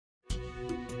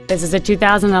This is a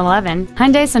 2011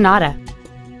 Hyundai Sonata.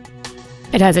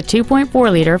 It has a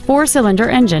 2.4-liter four-cylinder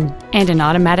engine and an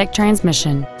automatic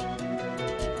transmission.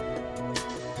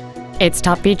 Its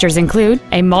top features include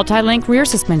a multi-link rear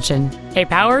suspension, a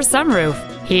power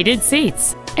sunroof, heated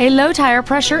seats, a low tire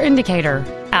pressure indicator,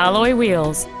 alloy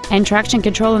wheels, and traction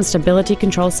control and stability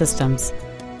control systems.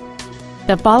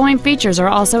 The following features are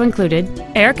also included: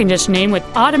 air conditioning with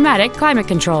automatic climate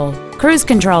control, cruise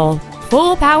control,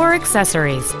 full power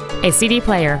accessories, a CD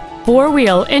player,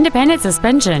 four-wheel independent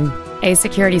suspension, a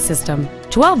security system,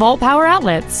 12-volt power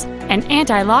outlets, an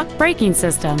anti-lock braking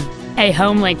system, a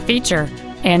home link feature,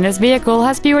 and this vehicle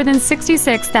has fewer than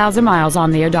 66,000 miles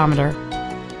on the odometer.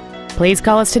 Please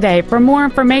call us today for more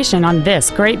information on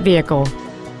this great vehicle.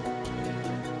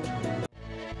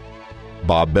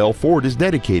 Bob Bell Ford is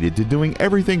dedicated to doing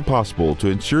everything possible to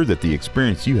ensure that the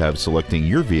experience you have selecting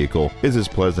your vehicle is as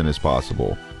pleasant as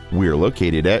possible. We are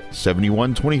located at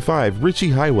 7125 Ritchie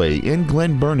Highway in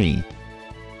Glen Burnie.